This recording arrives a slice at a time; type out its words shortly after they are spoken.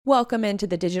Welcome into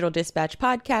the Digital Dispatch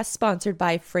podcast sponsored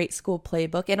by Freight School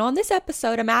Playbook. And on this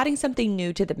episode, I'm adding something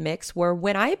new to the mix where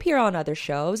when I appear on other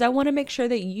shows, I want to make sure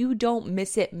that you don't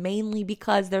miss it, mainly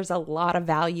because there's a lot of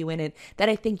value in it that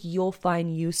I think you'll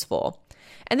find useful.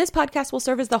 And this podcast will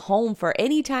serve as the home for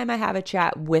any time I have a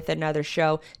chat with another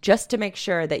show, just to make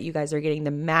sure that you guys are getting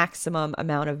the maximum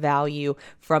amount of value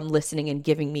from listening and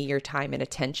giving me your time and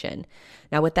attention.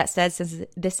 Now, with that said, since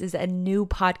this is a new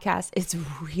podcast, it's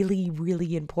really,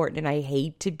 really important. And I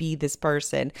hate to be this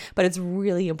person, but it's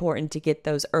really important to get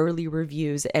those early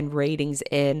reviews and ratings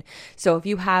in. So if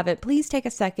you haven't, please take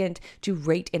a second to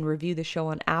rate and review the show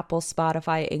on Apple,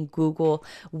 Spotify, and Google.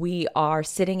 We are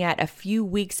sitting at a few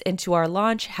weeks into our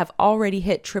launch, have already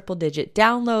hit triple-digit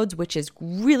downloads, which is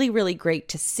really, really great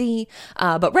to see.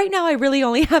 But right now, I really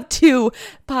only have 2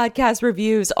 podcast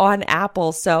reviews on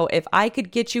Apple. So if I could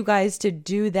get you guys to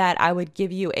do that, I would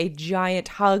give you a giant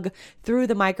hug through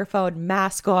the microphone,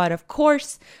 mask on, of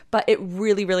course, but it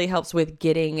really, really helps with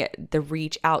getting the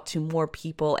reach out to more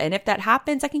people. And if that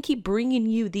happens, I can keep bringing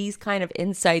you these kind of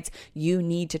insights you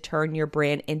need to turn your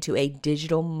brand into a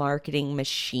digital marketing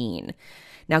machine.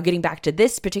 Now, getting back to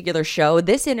this particular show,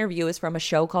 this interview is from a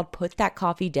show called Put That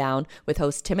Coffee Down with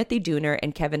hosts Timothy Dooner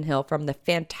and Kevin Hill from the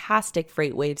fantastic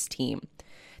FreightWaves team.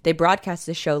 They broadcast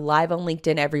the show live on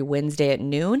LinkedIn every Wednesday at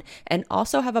noon and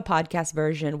also have a podcast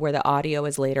version where the audio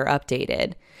is later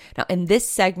updated. Now, in this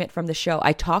segment from the show,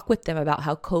 I talk with them about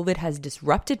how COVID has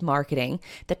disrupted marketing,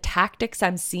 the tactics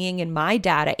I'm seeing in my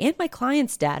data and my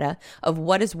clients' data of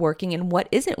what is working and what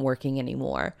isn't working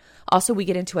anymore. Also, we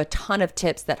get into a ton of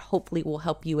tips that hopefully will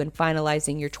help you in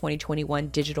finalizing your 2021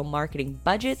 digital marketing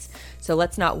budgets. So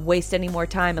let's not waste any more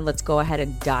time and let's go ahead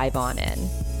and dive on in.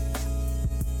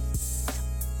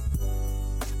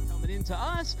 To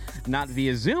us, not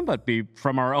via Zoom, but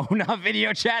from our own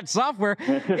video chat software.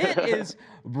 It's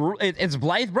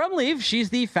Blythe Brumleve. She's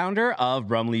the founder of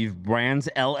Brumleve Brands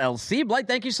LLC. Blythe,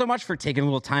 thank you so much for taking a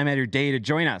little time out of your day to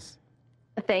join us.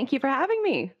 Thank you for having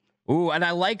me. Ooh, and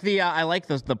I like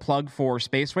the plug for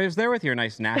Space Waves there with your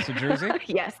nice NASA jersey.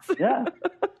 Yes. Yeah.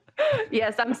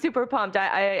 Yes, I'm super pumped.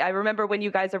 I remember when you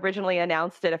guys originally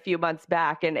announced it a few months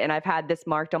back, and I've had this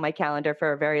marked on my calendar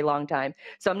for a very long time.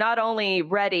 So I'm not only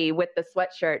ready with the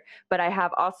sweatshirt, but I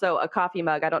have also a coffee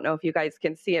mug. I don't know if you guys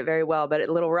can see it very well, but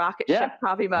a little rocket ship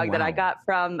coffee mug that I got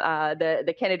from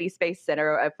the Kennedy Space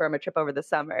Center from a trip over the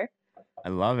summer. I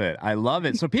love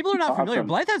it. So people are not familiar.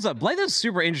 Blythe has a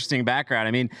super interesting background.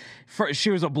 I mean,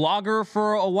 she was a blogger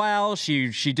for a while.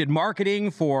 She did marketing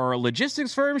for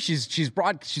logistics firms.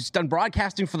 She's done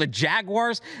broadcasting for the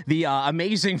Jaguars, the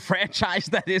amazing franchise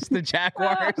that is the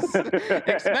Jaguars,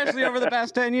 especially over the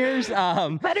past 10 years.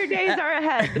 Better days are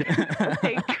ahead, I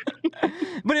think.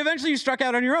 But eventually you struck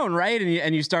out on your own, right?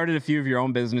 And you started a few of your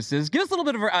own businesses. Give us a little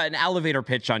bit of an elevator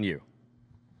pitch on you.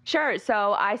 Sure.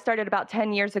 So I started about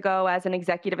 10 years ago as an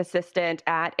executive assistant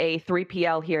at a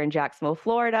 3PL here in Jacksonville,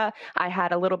 Florida. I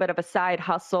had a little bit of a side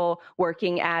hustle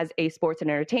working as a sports and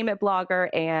entertainment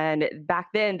blogger. And back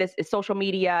then, this social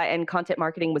media and content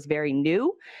marketing was very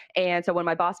new. And so when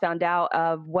my boss found out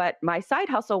of what my side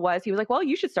hustle was, he was like, well,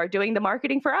 you should start doing the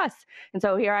marketing for us. And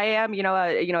so here I am, a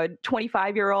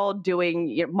 25-year-old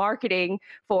doing marketing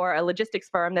for a logistics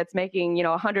firm that's making,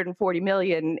 140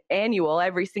 million annual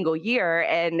every single year.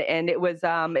 And it was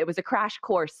a crash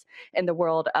course in the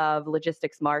world of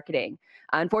logistics marketing.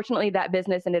 Unfortunately, that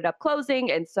business ended up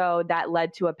closing, and so that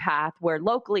led to a path where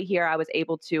locally here I was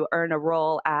able to earn a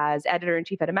role as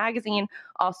editor-in-chief at a magazine,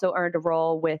 also earned a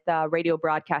role with a radio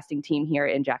broadcasting team here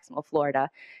in Jacksonville, Florida.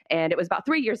 And it was about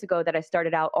 3 years ago that I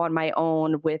started out on my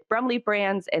own with Brumleve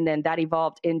Brands, and then that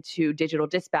evolved into Digital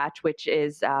Dispatch, which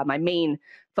is my main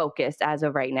focus as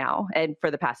of right now and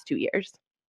for the past 2 years.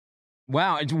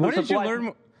 Wow. What did you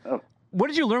learn? What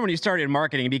did you learn when you started in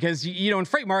marketing? Because, in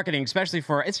freight marketing, especially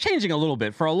it's changing a little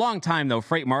bit. For a long time, though,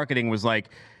 freight marketing was like,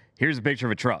 here's a picture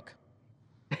of a truck.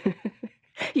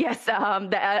 Yes,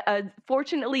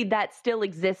 fortunately, that still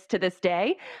exists to this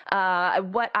day.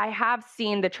 What I have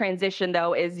seen the transition,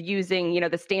 though, is using,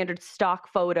 the standard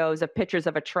stock photos of pictures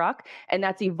of a truck, and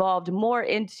that's evolved more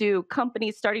into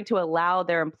companies starting to allow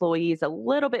their employees a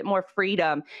little bit more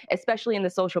freedom, especially in the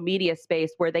social media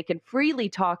space, where they can freely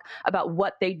talk about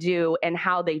what they do and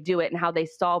how they do it and how they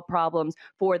solve problems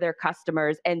for their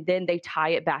customers, and then they tie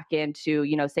it back into,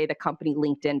 say the company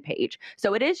LinkedIn page.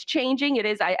 So it is changing. It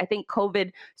is, I think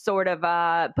COVID sort of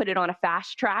put it on a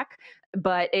fast track,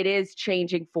 but it is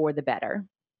changing for the better.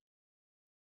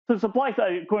 So Blythe,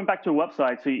 going back to a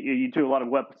website, so you do a lot of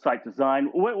website design.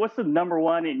 What's the number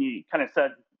one? And you kind of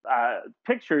said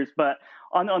pictures, but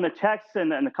on the text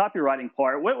and the copywriting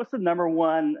part, what's the number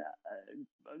one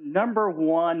number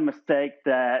one mistake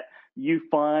that you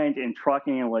find in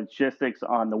trucking and logistics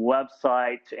on the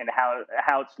website and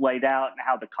how it's laid out and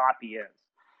how the copy is?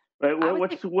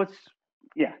 What's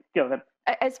yeah, go ahead.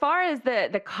 As far as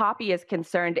the copy is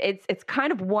concerned, it's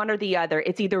kind of one or the other.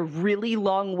 It's either really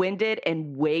long-winded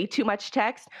and way too much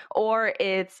text, or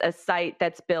it's a site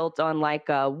that's built on like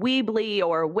a Weebly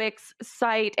or a Wix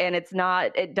site, and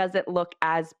it doesn't look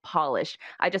as polished.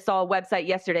 I just saw a website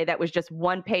yesterday that was just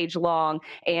one page long,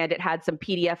 and it had some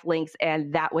PDF links,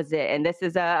 and that was it. And this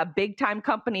is a big-time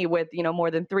company with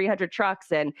more than 300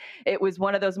 trucks, and it was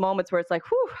one of those moments where it's like,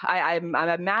 whew, I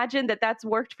imagine that's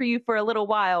worked for you for a little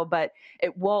while, but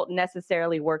it won't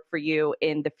necessarily work for you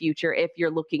in the future if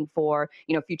you're looking for,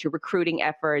 future recruiting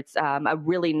efforts. A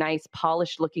really nice,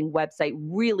 polished looking website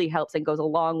really helps and goes a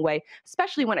long way,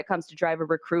 especially when it comes to driver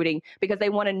recruiting, because they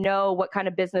want to know what kind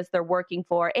of business they're working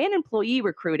for, and employee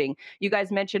recruiting. You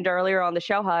guys mentioned earlier on the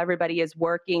show how everybody is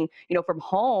working, from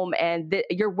home, and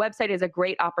your website is a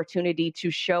great opportunity to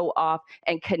show off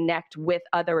and connect with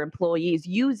other employees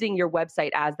using your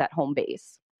website as that home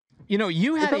base.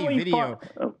 You had a video.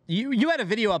 You had a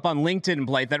video up on LinkedIn,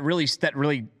 Blythe, that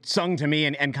really sung to me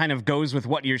and kind of goes with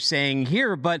what you're saying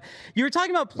here. But you were talking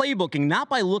about playbooking, not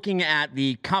by looking at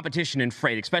the competition in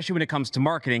freight, especially when it comes to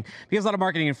marketing, because a lot of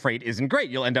marketing in freight isn't great.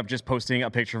 You'll end up just posting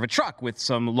a picture of a truck with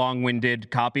some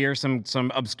long-winded copy or some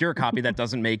obscure copy that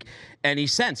doesn't make any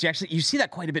sense. You see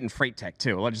that quite a bit in freight tech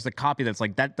too. Just a copy that's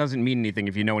like, that doesn't mean anything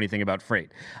if you know anything about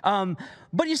freight.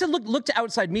 But you said look to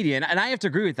outside media, and I have to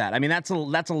agree with that. I mean, that's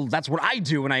what I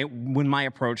do when my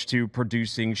approach to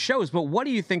producing shows. But what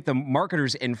do you think the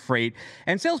marketers in freight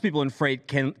and salespeople in freight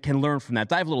can learn from that?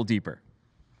 Dive a little deeper.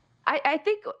 I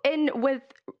think with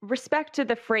respect to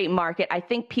the freight market, I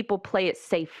think people play it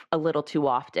safe a little too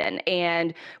often.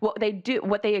 And what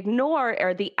they ignore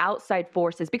are the outside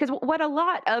forces, because what a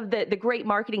lot of the great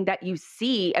marketing that you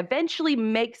see eventually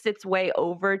makes its way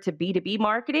over to B2B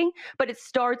marketing, but it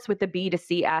starts with the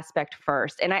B2C aspect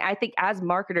first. And I think as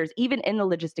marketers, even in the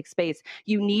logistics space,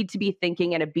 you need to be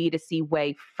thinking in a B2C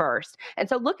way first. And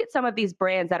so look at some of these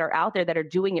brands that are out there that are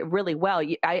doing it really well.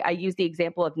 I use the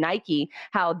example of Nike,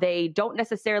 how they don't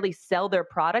necessarily sell their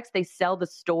products, they sell the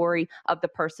story of the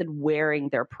person wearing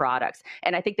their products.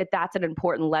 And I think that's an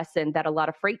important lesson that a lot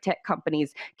of freight tech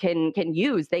companies can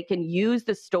use. They can use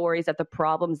the stories of the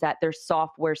problems that their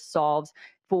software solves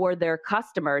for their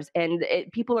customers. And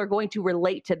people are going to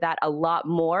relate to that a lot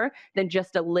more than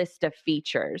just a list of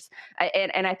features.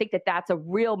 And I think that's a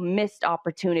real missed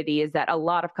opportunity, is that a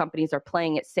lot of companies are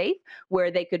playing it safe,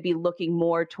 where they could be looking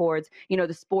more towards,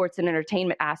 the sports and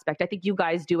entertainment aspect. I think you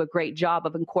guys do a great job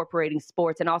of incorporating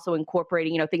sports and also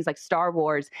incorporating, things like Star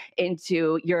Wars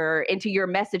into your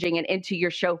messaging and into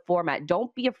your show format.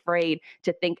 Don't be afraid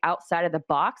to think outside of the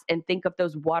box and think of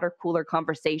those water cooler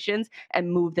conversations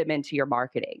and move them into your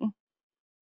marketing.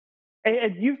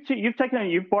 And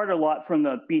you've borrowed a lot from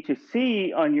the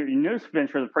B2C on your newest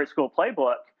venture, the Freight School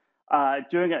Playbook,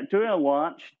 doing a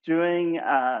launch, doing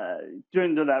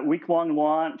that week-long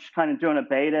launch, kind of doing a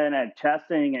beta and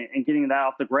testing and getting that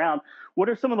off the ground. What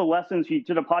are some of the lessons? You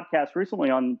did a podcast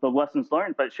recently on the lessons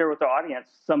learned, but share with our audience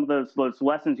some of those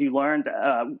lessons you learned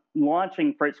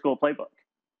launching Freight School Playbook.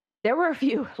 There were a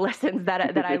few lessons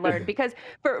that I learned, because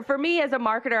for me as a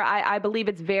marketer, I believe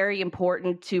it's very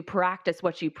important to practice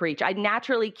what you preach. I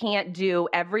naturally can't do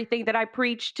everything that I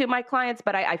preach to my clients,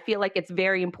 but I feel like it's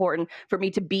very important for me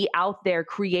to be out there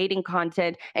creating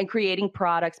content and creating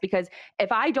products, because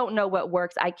if I don't know what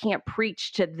works, I can't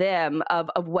preach to them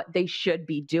of what they should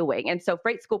be doing. And so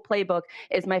Freight School Playbook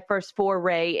is my first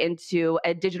foray into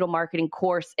a digital marketing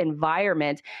course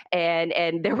environment.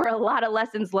 And there were a lot of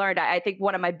lessons learned. I think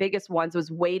one of my biggest ones was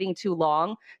waiting too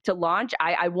long to launch.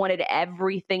 I wanted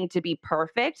everything to be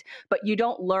perfect, but you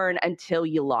don't learn until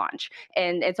you launch.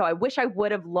 And so I wish I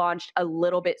would have launched a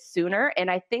little bit sooner. And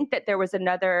I think that there was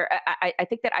I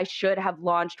think that I should have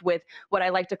launched with what I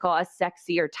like to call a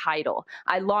sexier title.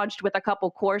 I launched with a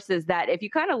couple courses that, if you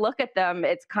kind of look at them,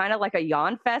 it's kind of like a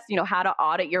yawn fest, how to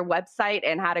audit your website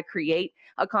and how to create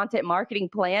a content marketing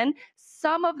plan.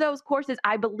 Some of those courses,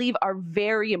 I believe, are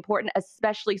very important,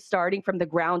 especially starting from the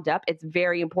ground up. It's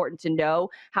very important to know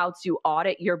how to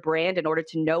audit your brand in order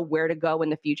to know where to go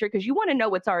in the future, because you want to know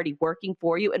what's already working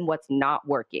for you and what's not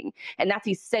working. And that's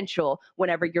essential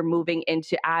whenever you're moving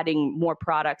into adding more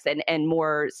products and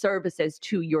more services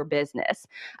to your business.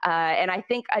 And I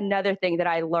think another thing that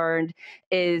I learned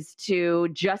is to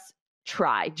just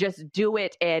try, just do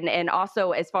it. And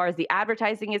also, as far as the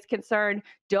advertising is concerned,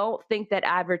 don't think that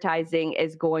advertising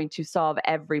is going to solve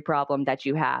every problem that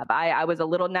you have. I was a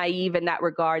little naive in that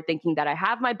regard, thinking that I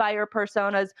have my buyer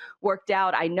personas worked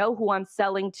out. I know who I'm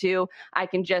selling to. I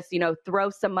can just, throw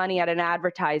some money at an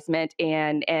advertisement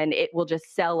and it will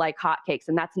just sell like hotcakes.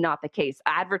 And that's not the case.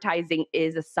 Advertising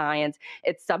is a science.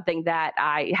 It's something that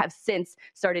I have since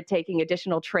started taking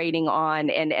additional training on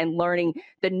and learning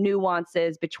the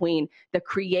nuances between the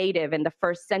creative and the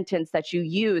first sentence that you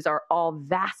use are all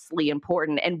vastly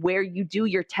important. And where you do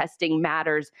your testing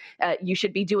matters. You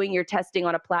should be doing your testing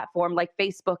on a platform like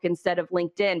Facebook instead of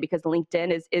LinkedIn, because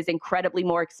LinkedIn is incredibly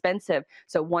more expensive.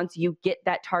 So once you get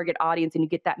that target audience and you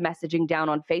get that messaging down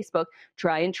on Facebook,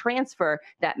 try and transfer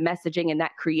that messaging and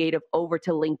that creative over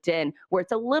to LinkedIn, where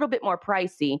it's a little bit more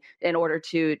pricey in order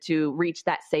to reach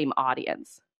that same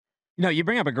audience. You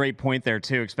bring up a great point there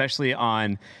too, especially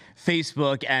on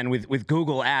Facebook and with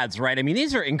Google Ads, right? I mean,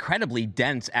 these are incredibly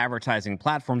dense advertising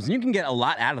platforms, and you can get a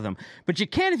lot out of them. But you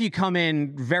can if you come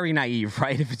in very naive,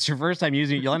 right? If it's your first time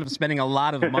using it, you'll end up spending a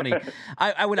lot of money.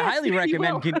 I would highly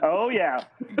recommend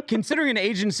considering an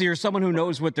agency or someone who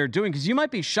knows what they're doing, because you might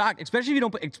be shocked, especially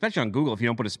on Google, if you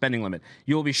don't put a spending limit.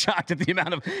 You will be shocked at the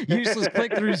amount of useless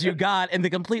click-throughs you got and the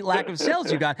complete lack of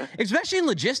sales you got, especially in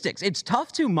logistics. It's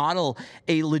tough to model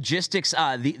a logistics,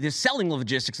 the selling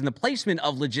logistics and the placement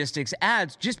of logistics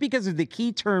ads just because of the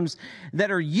key terms that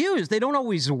are used. They don't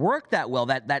always work that well,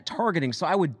 that targeting. So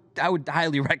I would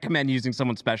highly recommend using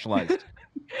someone specialized.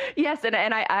 Yes, and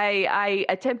I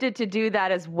attempted to do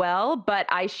that as well, but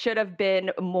I should have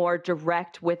been more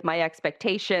direct with my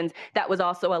expectations. That was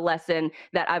also a lesson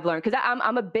that I've learned, because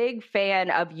I'm a big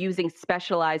fan of using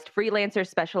specialized freelancers,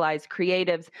 specialized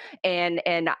creatives,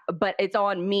 but it's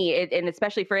on me, and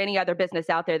especially for any other business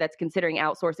out there that's considering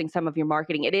outsourcing some of your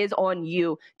marketing, it is on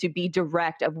you to be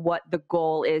direct of what the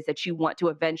goal is that you want to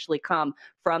eventually come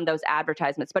from those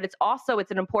advertisements. But it's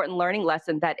an important learning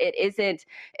lesson that it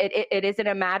isn't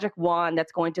a magic wand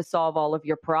that's going to solve all of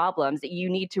your problems. You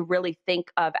need to really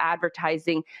think of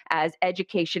advertising as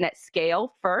education at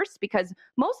scale first, because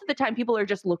most of the time people are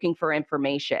just looking for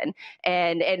information.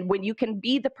 And when you can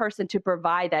be the person to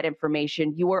provide that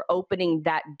information, you are opening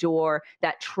that door,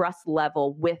 that trust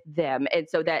level with them. And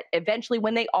so that eventually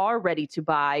when they are ready to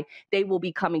buy, they will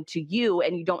be coming to you,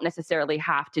 and you don't necessarily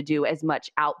have to do as much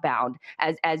outbound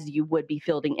as you would be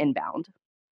fielding inbound.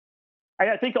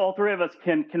 I think all three of us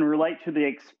can relate to the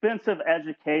expensive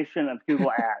education of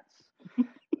Google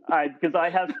Ads. Because I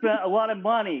have spent a lot of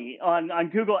money on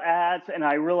Google Ads, and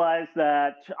I realized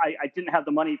that I didn't have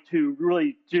the money to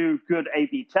really do good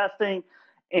A/B testing,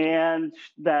 and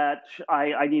that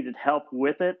I needed help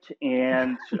with it,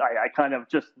 and I kind of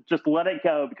just let it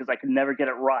go because I could never get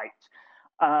it right.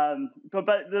 But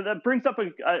that brings up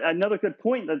another good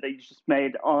point that you just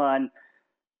made on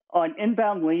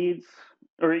inbound leads,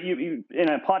 or you in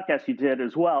a podcast you did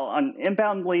as well, on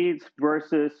inbound leads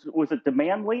versus, was it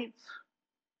demand leads?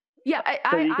 Yeah,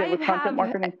 content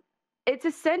marketing? It's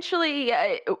essentially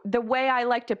the way I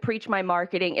like to preach my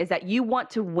marketing is that you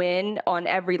want to win on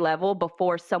every level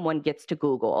before someone gets to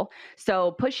Google.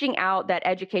 So pushing out that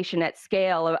education at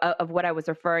scale of what I was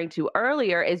referring to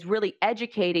earlier is really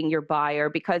educating your buyer,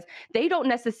 because they don't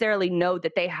necessarily know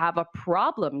that they have a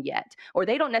problem yet, or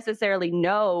they don't necessarily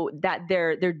know that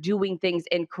they're doing things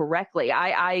incorrectly.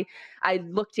 I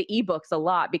look to ebooks a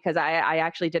lot, because I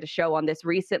actually did a show on this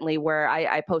recently where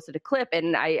I posted a clip,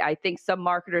 and I think some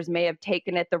marketers may have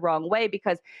taken it the wrong way,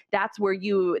 because that's where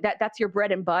that's your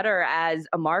bread and butter as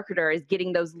a marketer, is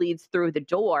getting those leads through the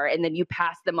door, and then you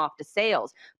pass them off to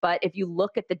sales. But if you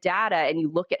look at the data and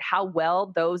you look at how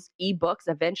well those ebooks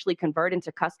eventually convert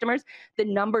into customers, the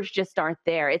numbers just aren't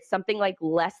there. It's something like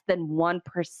less than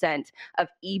 1% of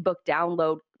ebook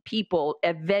download people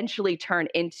eventually turn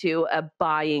into a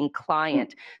buying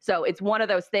client. So it's one of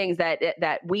those things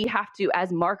that we have to,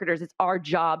 as marketers, it's our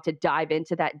job to dive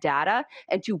into that data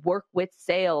and to work with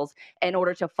sales in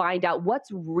order to find out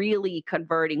what's really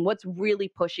converting, what's really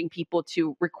pushing people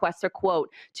to request a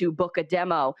quote, to book a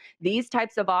demo. These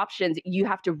types of options, you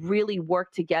have to really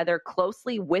work together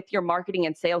closely with your marketing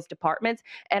and sales departments.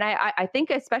 And I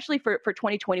think especially for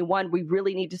 2021, we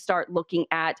really need to start looking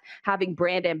at having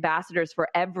brand ambassadors for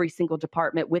every single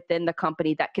department within the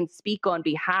company that can speak on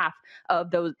behalf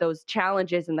of those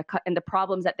challenges and the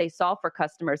problems that they solve for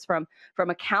customers, from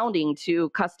accounting to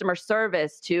customer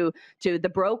service to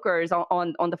the brokers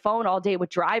on the phone all day with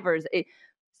drivers.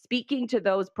 speaking to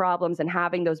those problems and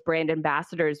having those brand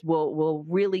ambassadors will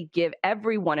really give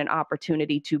everyone an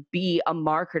opportunity to be a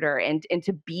marketer and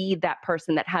to be that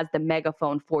person that has the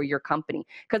megaphone for your company,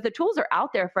 because the tools are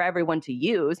out there for everyone to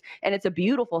use. And it's a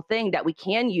beautiful thing that we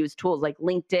can use tools like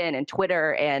LinkedIn and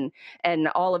Twitter and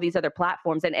all of these other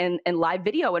platforms and live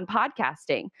video and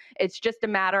podcasting. It's just a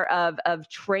matter of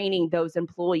training those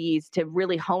employees to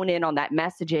really hone in on that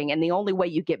messaging. And the only way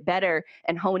you get better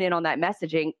and hone in on that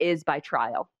messaging is by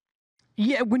trial.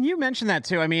 Yeah, when you mention that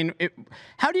too, I mean,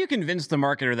 how do you convince the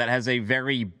marketer that has a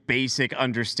very basic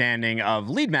understanding of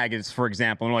lead magnets, for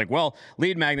example? And like, well,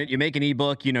 lead magnet, you make an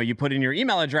ebook, you put in your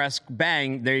email address,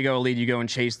 bang, there you go, a lead, you go and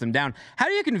chase them down. How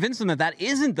do you convince them that that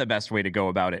isn't the best way to go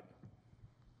about it?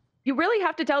 You really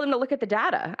have to tell them to look at the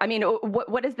data. I mean,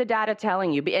 what is the data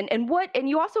telling you? And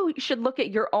you also should look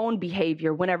at your own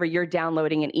behavior whenever you're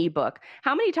downloading an ebook.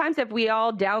 How many times have we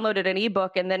all downloaded an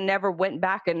ebook and then never went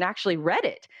back and actually read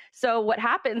it? So what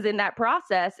happens in that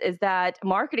process is that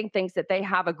marketing thinks that they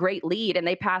have a great lead and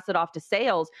they pass it off to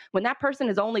sales when that person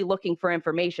is only looking for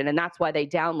information, and that's why they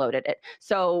downloaded it.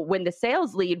 So when the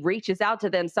sales lead reaches out to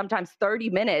them sometimes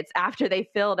 30 minutes after they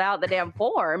filled out the damn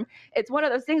form, it's one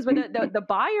of those things where the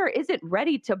buyer isn't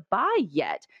ready to buy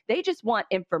yet. They just want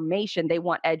information. They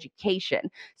want education.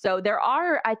 So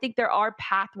I think there are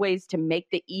pathways to make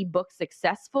the ebook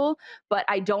successful, but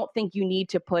I don't think you need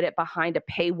to put it behind a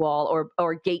paywall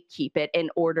or gatekeep it in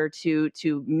order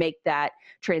to make that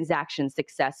transaction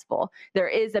successful. There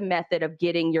is a method of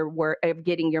getting your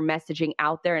messaging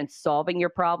out there and solving your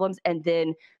problems, and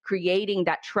then creating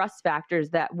that trust factors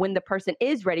that when the person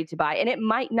is ready to buy, and it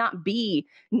might not be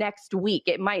next week,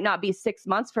 it might not be 6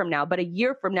 months from now, but a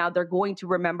year from now, they're going to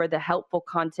remember the helpful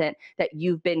content that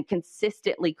you've been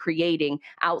consistently creating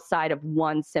outside of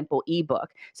one simple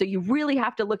ebook. So you really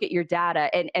have to look at your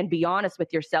data and be honest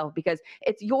with yourself, because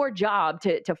it's your job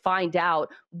to find out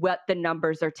what the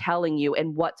numbers are telling you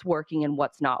and what's working and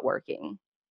what's not working.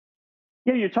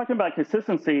 Yeah, you're talking about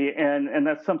consistency, and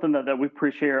that's something that we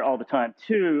appreciate all the time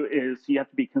too, is you have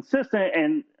to be consistent.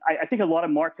 And I think a lot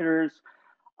of marketers,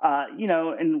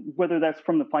 and whether that's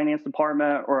from the finance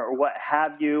department or what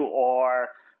have you, are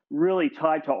really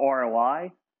tied to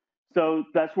ROI. So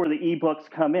that's where the ebooks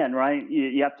come in, right?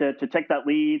 You have to take that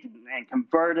lead and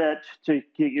convert it to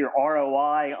get your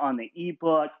ROI on the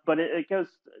ebook, but it goes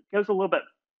a little bit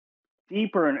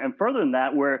deeper and further than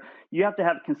that, where you have to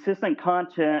have consistent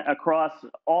content across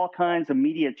all kinds of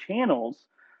media channels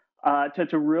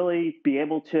to really be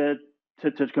able to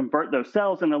convert those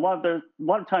sales. And a lot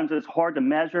of times it's hard to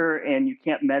measure, and you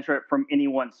can't measure it from any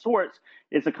one source.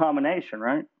 It's a combination,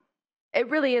 right? It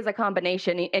really is a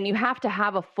combination, and you have to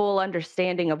have a full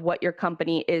understanding of what your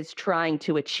company is trying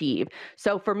to achieve.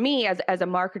 So for me, as a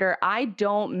marketer, I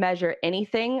don't measure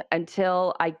anything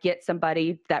until I get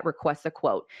somebody that requests a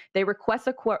quote. They request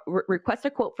a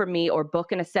quote from me or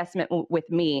book an assessment with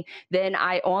me. Then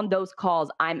on those calls,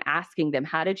 I'm asking them,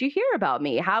 how did you hear about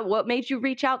me? What made you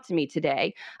reach out to me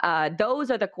today?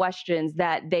 Those are the questions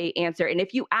that they answer. And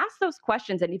if you ask those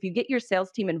questions, and if you get your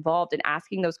sales team involved in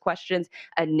asking those questions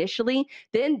initially,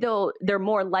 then they're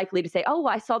more likely to say, oh,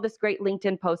 I saw this great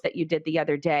LinkedIn post that you did the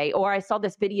other day, or I saw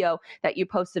this video that you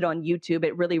posted on YouTube.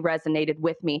 It really resonated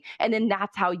with me. And then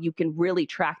that's how you can really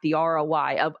track the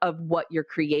ROI of what you're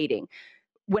creating.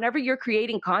 Whenever you're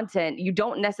creating content, you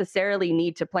don't necessarily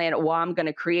need to plan, well, I'm going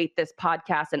to create this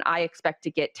podcast and I expect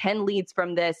to get 10 leads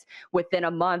from this within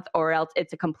a month, or else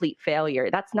it's a complete failure.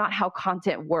 That's not how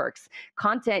content works.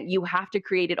 Content, you have to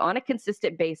create it on a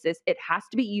consistent basis. It has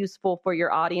to be useful for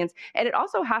your audience, and it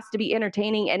also has to be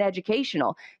entertaining and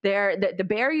educational. The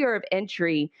barrier of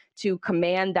entry to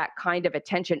command that kind of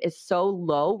attention is so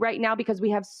low right now, because we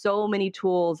have so many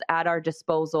tools at our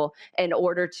disposal in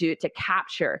order to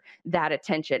capture that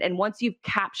attention. And once you've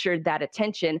captured that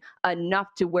attention enough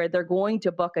to where they're going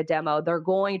to book a demo, they're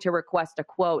going to request a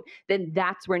quote, then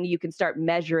that's when you can start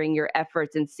measuring your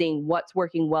efforts and seeing what's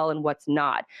working well and what's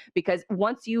not. Because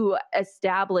once you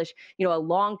establish, a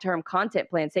long-term content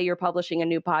plan, say you're publishing a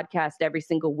new podcast every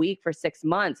single week for 6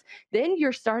 months, then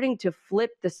you're starting to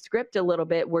flip the script a little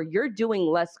bit, where you're doing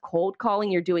less cold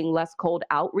calling, you're doing less cold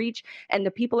outreach, and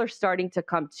the people are starting to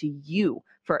come to you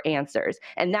for answers.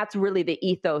 And that's really the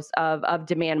ethos of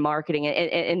demand marketing.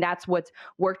 And that's what's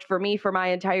worked for me for my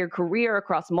entire career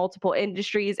across multiple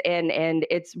industries. And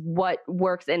it's what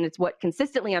works, and it's what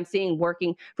consistently I'm seeing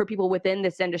working for people within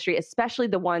this industry, especially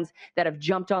the ones that have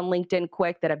jumped on LinkedIn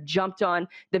quick, that have jumped on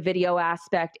the video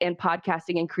aspect and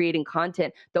podcasting and creating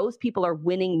content. Those people are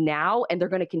winning now, and they're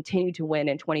going to continue to win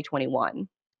in 2021.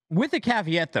 With a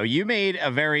caveat, though, you made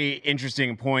a very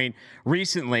interesting point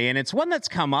recently, and it's one that's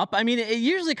come up. I mean, it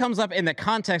usually comes up in the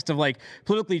context of like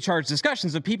politically charged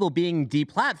discussions of people being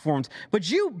deplatformed. But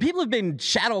people have been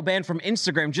shadow banned from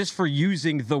Instagram just for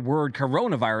using the word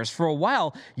coronavirus. For a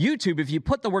while, YouTube, if you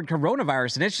put the word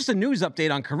coronavirus and it's just a news update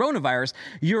on coronavirus,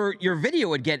 your video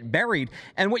would get buried.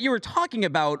 And what you were talking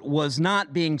about was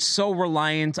not being so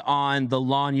reliant on the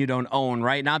lawn you don't own,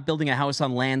 right? Not building a house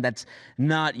on land that's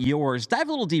not yours. Dive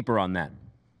a little deeper on that.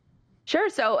 Sure.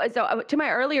 So to my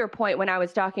earlier point, when I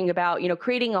was talking about,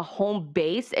 creating a home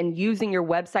base and using your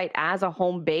website as a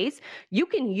home base, you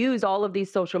can use all of these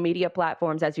social media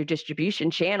platforms as your distribution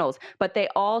channels, but they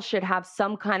all should have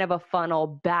some kind of a funnel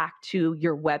back to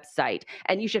your website.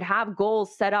 And you should have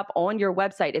goals set up on your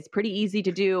website. It's pretty easy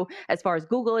to do as far as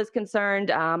Google is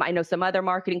concerned. I know some other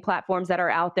marketing platforms that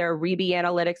are out there. Reby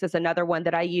Analytics is another one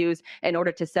that I use in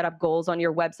order to set up goals on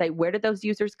your website. Where did those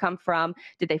users come from?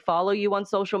 Did they follow you on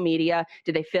social media?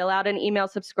 Did they fill out an email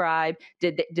subscribe?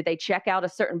 Did they check out a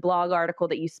certain blog article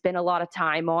that you spent a lot of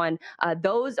time on?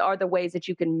 Those are the ways that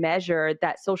you can measure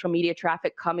that social media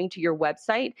traffic coming to your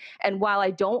website. And while I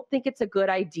don't think it's a good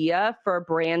idea for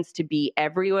brands to be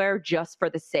everywhere just for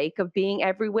the sake of being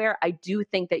everywhere, I do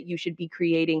think that you should be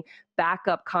creating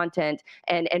backup content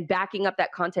and backing up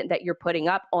that content that you're putting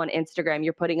up on Instagram,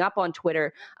 you're putting up on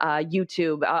Twitter,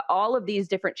 YouTube, all of these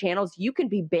different channels. You can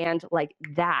be banned like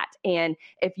that. And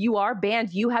if you are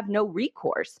banned, you have no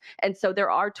recourse. And so there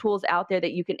are tools out there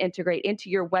that you can integrate into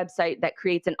your website that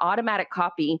creates an automatic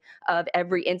copy of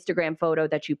every Instagram photo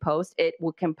that you post. It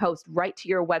can post right to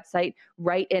your website,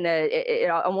 right in it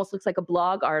almost looks like a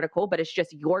blog article, but it's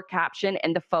just your caption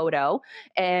and the photo.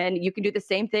 And you can do the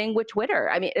same thing with Twitter.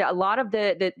 I mean, a lot of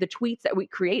the tweets that we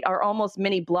create are almost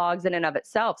mini blogs in and of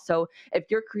itself. So if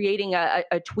you're creating a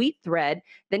tweet thread,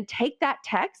 then take that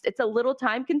text. It's a little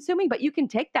time consuming, but you can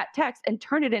take that text and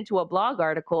turn it into a blog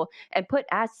article and put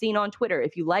as seen on Twitter.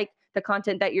 If you like the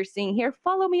content that you're seeing here,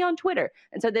 follow me on Twitter.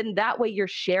 And so then that way you're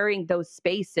sharing those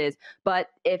spaces. But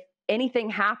if anything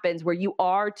happens where you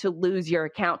are to lose your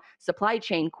account, Supply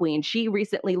Chain Queen, she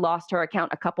recently lost her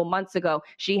account a couple months ago.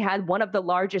 She had one of the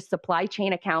largest supply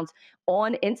chain accounts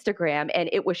on Instagram and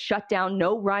it was shut down,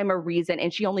 no rhyme or reason,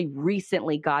 and she only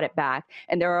recently got it back.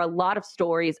 And there are a lot of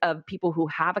stories of people who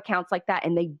have accounts like that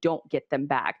and they don't get them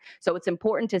back. So it's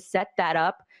important to set that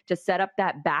up, to set up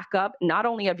that backup, not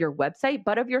only of your website,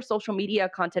 but of your social media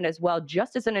content as well,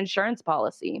 just as an insurance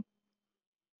policy.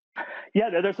 Yeah,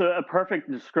 there's a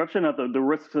perfect description of the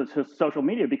risks of social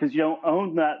media because you don't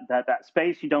own that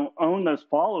space. You don't own those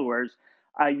followers.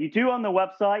 You do own the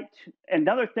website.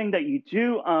 Another thing that you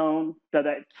do own that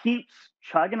keeps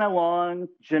chugging along,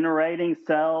 generating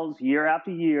sales year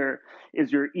after year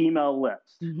is your email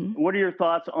list. Mm-hmm. What are your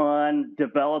thoughts on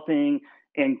developing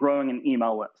and growing an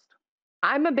email list?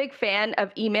 I'm a big fan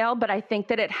of email, but I think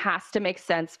that it has to make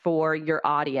sense for your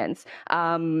audience.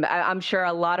 I'm sure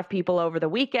a lot of people over the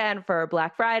weekend for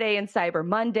Black Friday and Cyber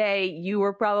Monday, you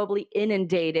were probably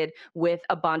inundated with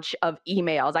a bunch of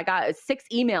emails. I got 6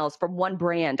 emails from one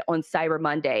brand on Cyber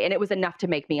Monday, and it was enough to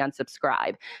make me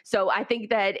unsubscribe. So I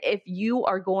think that if you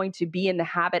are going to be in the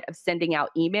habit of sending out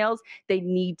emails, they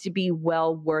need to be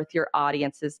well worth your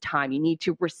audience's time. You need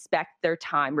to respect their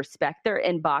time, respect their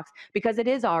inbox, because it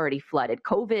is already flooded.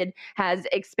 COVID has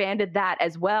expanded that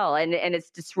as well, and it's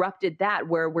disrupted that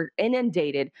where we're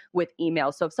inundated with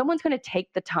emails. So if someone's going to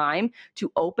take the time to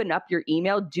open up your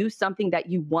email, do something that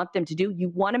you want them to do, you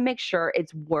want to make sure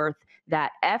it's worth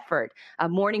that effort.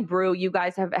 Morning Brew, you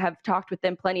guys have talked with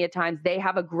them plenty of times. They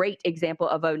have a great example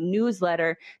of a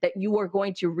newsletter that you are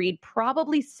going to read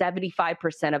probably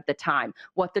 75% of the time.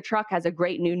 What the Truck has a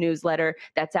great new newsletter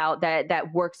that's out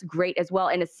that works great as well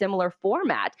in a similar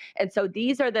format. And so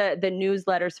these are the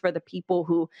newsletters for the people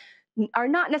who are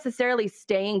not necessarily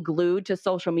staying glued to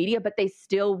social media, but they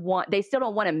still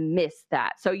don't want to miss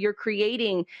that. So you're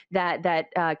creating that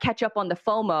catch up on the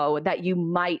FOMO that you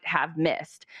might have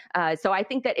missed. So I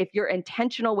think that if you're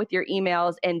intentional with your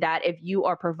emails and that if you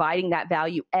are providing that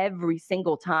value every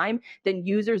single time, then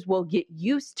users will get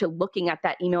used to looking at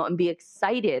that email and be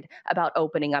excited about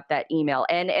opening up that email.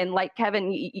 And like Kevin,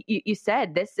 you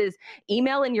said, this is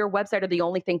email and your website are the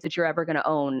only things that you're ever going to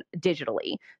own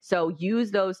digitally. So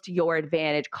use those to your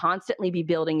advantage. Constantly be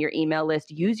building your email list.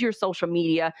 Use your social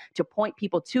media to point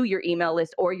people to your email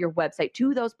list or your website,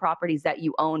 to those properties that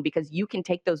you own, because you can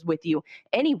take those with you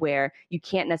anywhere. You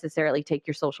can't necessarily take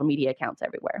your social media accounts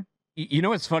everywhere. You know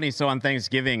what's funny? So on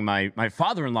Thanksgiving, my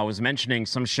father-in-law was mentioning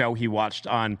some show he watched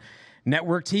on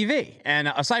network TV. And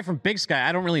aside from Big Sky,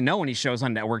 I don't really know any shows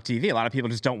on network TV. A lot of people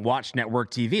just don't watch network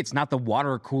TV. It's not the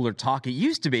water cooler talk it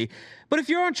used to be. But if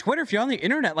you're on Twitter, if you're on the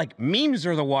internet, like, memes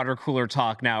are the water cooler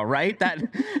talk now, right? That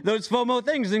those FOMO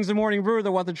things the Morning Brew,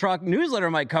 the What the Truck newsletter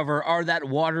might cover are that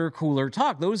water cooler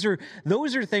talk. Those are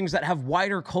things that have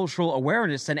wider cultural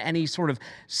awareness than any sort of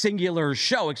singular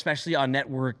show, especially on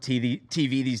network TV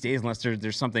these days, unless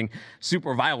there's something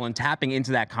super viral, and tapping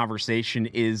into that conversation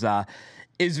is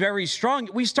very strong.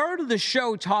 We started the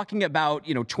show talking about,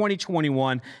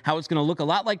 2021, how it's going to look a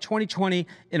lot like 2020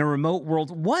 in a remote world.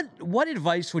 What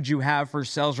advice would you have for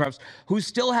sales reps who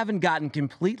still haven't gotten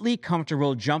completely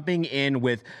comfortable jumping in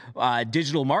with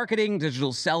digital marketing,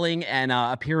 digital selling, and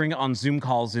appearing on Zoom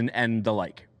calls and the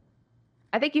like?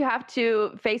 I think you have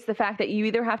to face the fact that you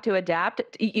either have to adapt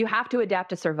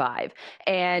to survive.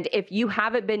 And if you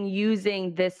haven't been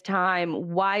using this time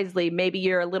wisely, maybe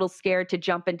you're a little scared to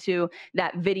jump into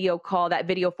that video call, that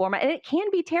video format. And it can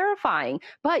be terrifying,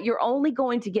 but you're only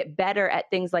going to get better at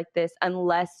things like this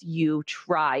unless you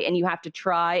try. And you have to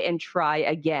try and try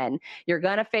again. You're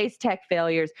going to face tech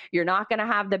failures. You're not going to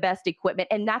have the best equipment,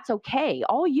 and that's okay.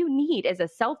 All you need is a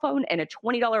cell phone and a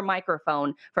 $20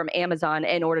 microphone from Amazon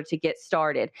in order to get started.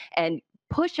 And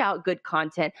push out good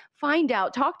content,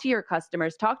 talk to your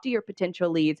customers, talk to your potential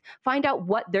leads, find out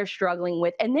what they're struggling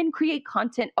with, and then create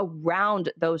content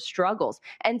around those struggles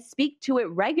and speak to it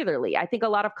regularly. I think a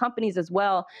lot of companies as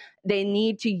well, they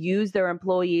need to use their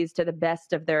employees to the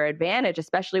best of their advantage,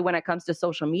 especially when it comes to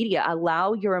social media.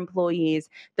 Allow your employees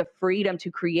the freedom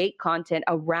to create content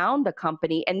around the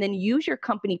company, and then use your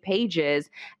company pages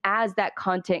as that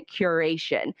content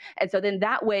curation. And so then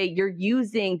that way you're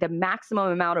using the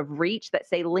maximum amount of reach that,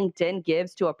 say, LinkedIn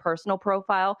gives to a personal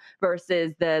profile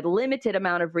versus the limited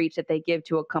amount of reach that they give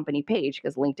to a company page,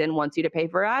 because LinkedIn wants you to pay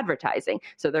for advertising.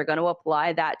 So they're going to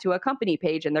apply that to a company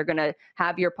page, and they're going to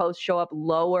have your post show up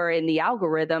lower in the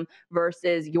algorithm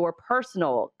versus your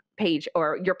personal page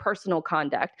or your personal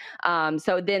conduct.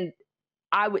 So then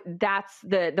that's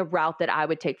the route that I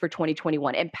would take for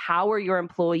 2021. Empower your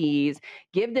employees,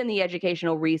 give them the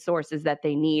educational resources that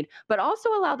they need, but also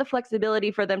allow the flexibility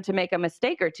for them to make a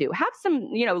mistake or two. Have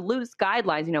some, loose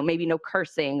guidelines, maybe no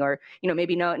cursing, or,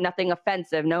 maybe nothing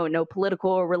offensive, no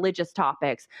political or religious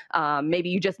topics. Maybe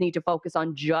you just need to focus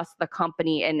on just the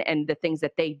company and the things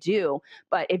that they do.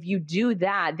 But if you do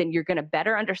that, then you're going to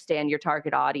better understand your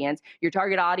target audience. Your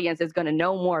target audience is going to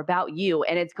know more about you,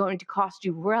 and it's going to cost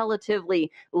you relatively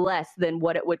less than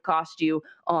what it would cost you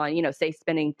on, say,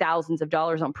 spending thousands of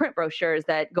dollars on print brochures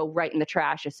that go right in the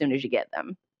trash as soon as you get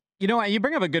them. You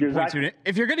bring up a good point, too.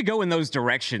 If you're going to go in those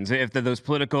directions, if those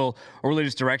political or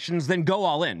religious directions, then go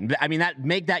all in. I mean,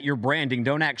 make that your branding.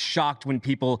 Don't act shocked when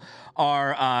people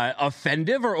are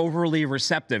offensive or overly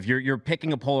receptive. You're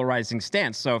picking a polarizing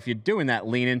stance. So if you're doing that,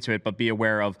 lean into it, but be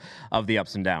aware of the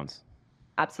ups and downs.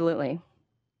 Absolutely.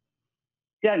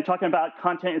 Yeah, and talking about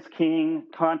content is king.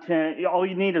 Content, all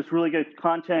you need is really good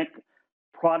content,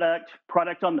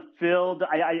 product on the field.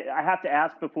 I have to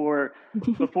ask before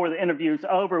the interview is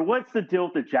over, what's the deal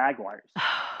with the Jaguars?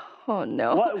 Oh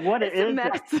no! What it's a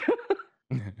mess.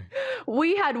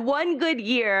 We had one good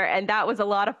year, and that was a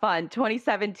lot of fun.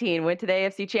 2017, went to the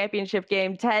AFC Championship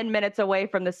game, 10 minutes away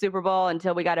from the Super Bowl,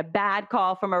 until we got a bad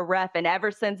call from a ref. And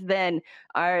ever since then,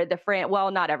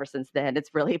 not ever since then,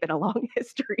 it's really been a long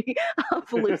history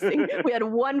of losing. We had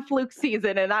one fluke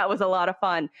season, and that was a lot of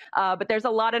fun. But there's a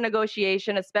lot of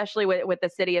negotiation, especially with the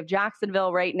city of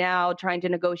Jacksonville right now, trying to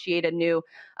negotiate a new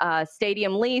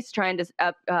stadium lease, trying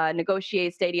to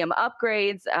negotiate stadium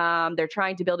upgrades. They're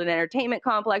trying to build an entertainment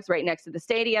complex right next to the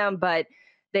stadium, but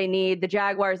they need the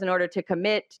Jaguars in order to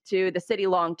commit to the city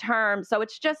long term. So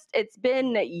it's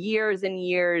been years and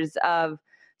years of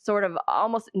sort of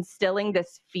almost instilling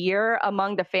this fear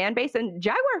among the fan base. And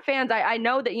Jaguar fans, I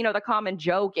know that, the common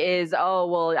joke is, oh,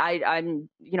 well, I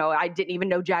didn't even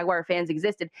know Jaguar fans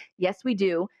existed. Yes, we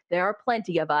do. There are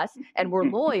plenty of us, and we're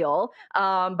loyal,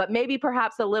 but maybe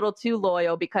perhaps a little too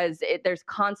loyal, because there's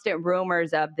constant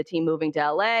rumors of the team moving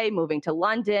to LA, moving to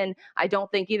London. I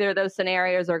don't think either of those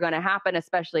scenarios are going to happen,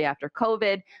 especially after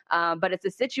COVID. But it's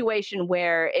a situation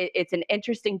where it's an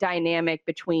interesting dynamic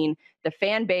between the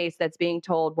fan base that's being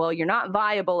told, well, you're not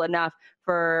viable enough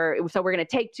so we're going to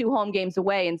take 2 home games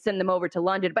away and send them over to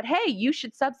London. But hey, you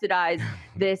should subsidize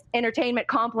this entertainment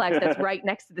complex that's right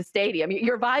next to the stadium.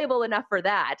 You're viable enough for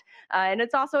that. And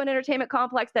it's also an entertainment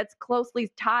complex that's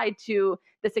closely tied to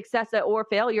the success or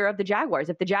failure of the Jaguars.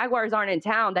 If the Jaguars aren't in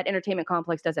town, that entertainment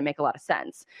complex doesn't make a lot of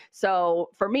sense. So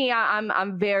for me,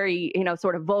 I'm very,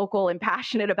 sort of vocal and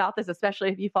passionate about this, especially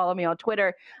if you follow me on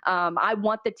Twitter. I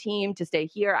want the team to stay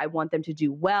here. I want them to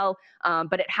do well.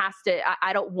 But it has to,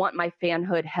 I don't want my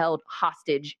fanhood held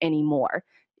hostage anymore.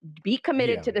 Be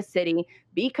committed to the city,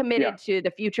 be committed to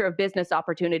the future of business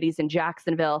opportunities in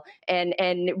Jacksonville, and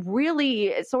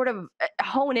really sort of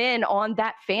hone in on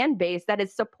that fan base that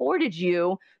has supported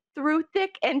you through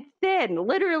thick and thin,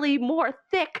 literally more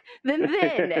thick than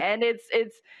thin. And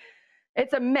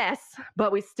it's a mess,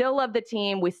 but we still love the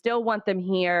team. We still want them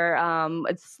here.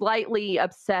 Slightly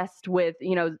obsessed with,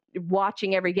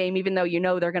 watching every game, even though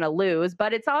they're going to lose.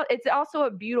 But it's also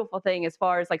a beautiful thing as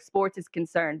far as like sports is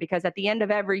concerned, because at the end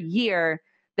of every year,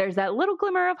 there's that little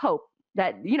glimmer of hope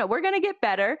that, we're going to get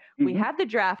better. Mm-hmm. We have the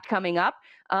draft coming up.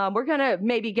 We're going to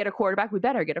maybe get a quarterback. We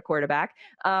better get a quarterback.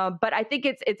 But I think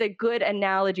it's a good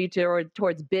analogy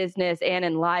towards business and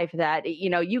in life that,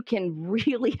 you can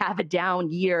really have a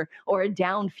down year or a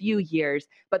down few years,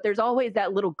 but there's always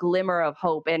that little glimmer of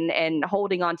hope, and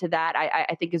holding on to that,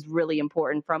 I think is really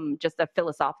important from just a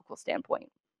philosophical standpoint.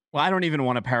 Well, I don't even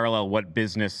want to parallel what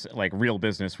business, like real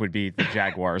business, would be the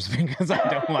Jaguars, because I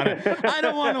don't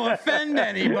want to offend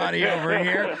anybody over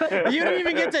here. You didn't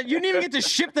even get to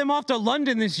ship them off to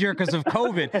London this year because of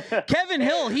COVID. Kevin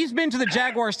Hill, he's been to the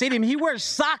Jaguar Stadium. He wears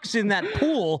socks in that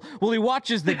pool while he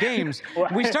watches the games.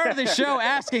 We started the show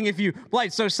asking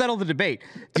Blythe, so settle the debate.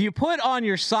 Do you put on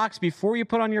your socks before you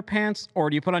put on your pants, or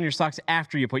do you put on your socks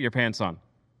after you put your pants on?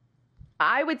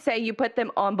 I would say you put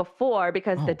them on before,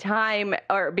 because the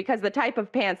type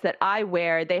of pants that I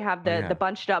wear, they have the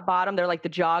bunched up bottom. They're like the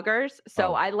joggers.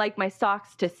 So I like my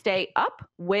socks to stay up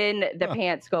when the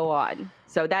pants go on.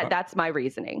 So that's my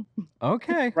reasoning.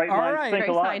 Okay. Right, all right. Very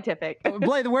scientific.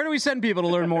 Blythe, where do we send people to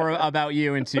learn more about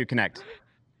you and to connect?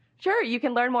 Sure. You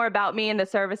can learn more about me and the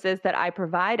services that I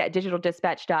provide at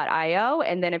digitaldispatch.io.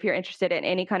 And then if you're interested in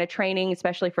any kind of training,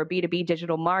 especially for B2B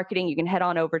digital marketing, you can head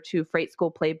on over to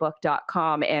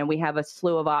freightschoolplaybook.com. And we have a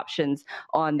slew of options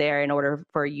on there in order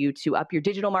for you to up your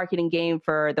digital marketing game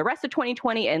for the rest of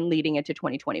 2020 and leading into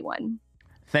 2021.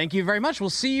 Thank you very much. We'll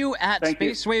see you at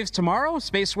Space Waves tomorrow.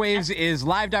 Space Waves is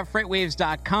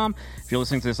live.freightwaves.com. If you're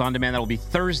listening to this on demand, that will be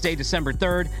Thursday, December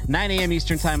 3rd, 9 a.m.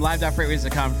 Eastern Time,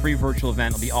 live.freightwaves.com. Free virtual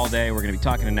event. It'll be all day. We're going to be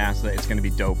talking to NASA. It's going to be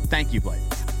dope. Thank you, Blythe.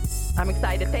 I'm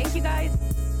excited. Thank you, guys.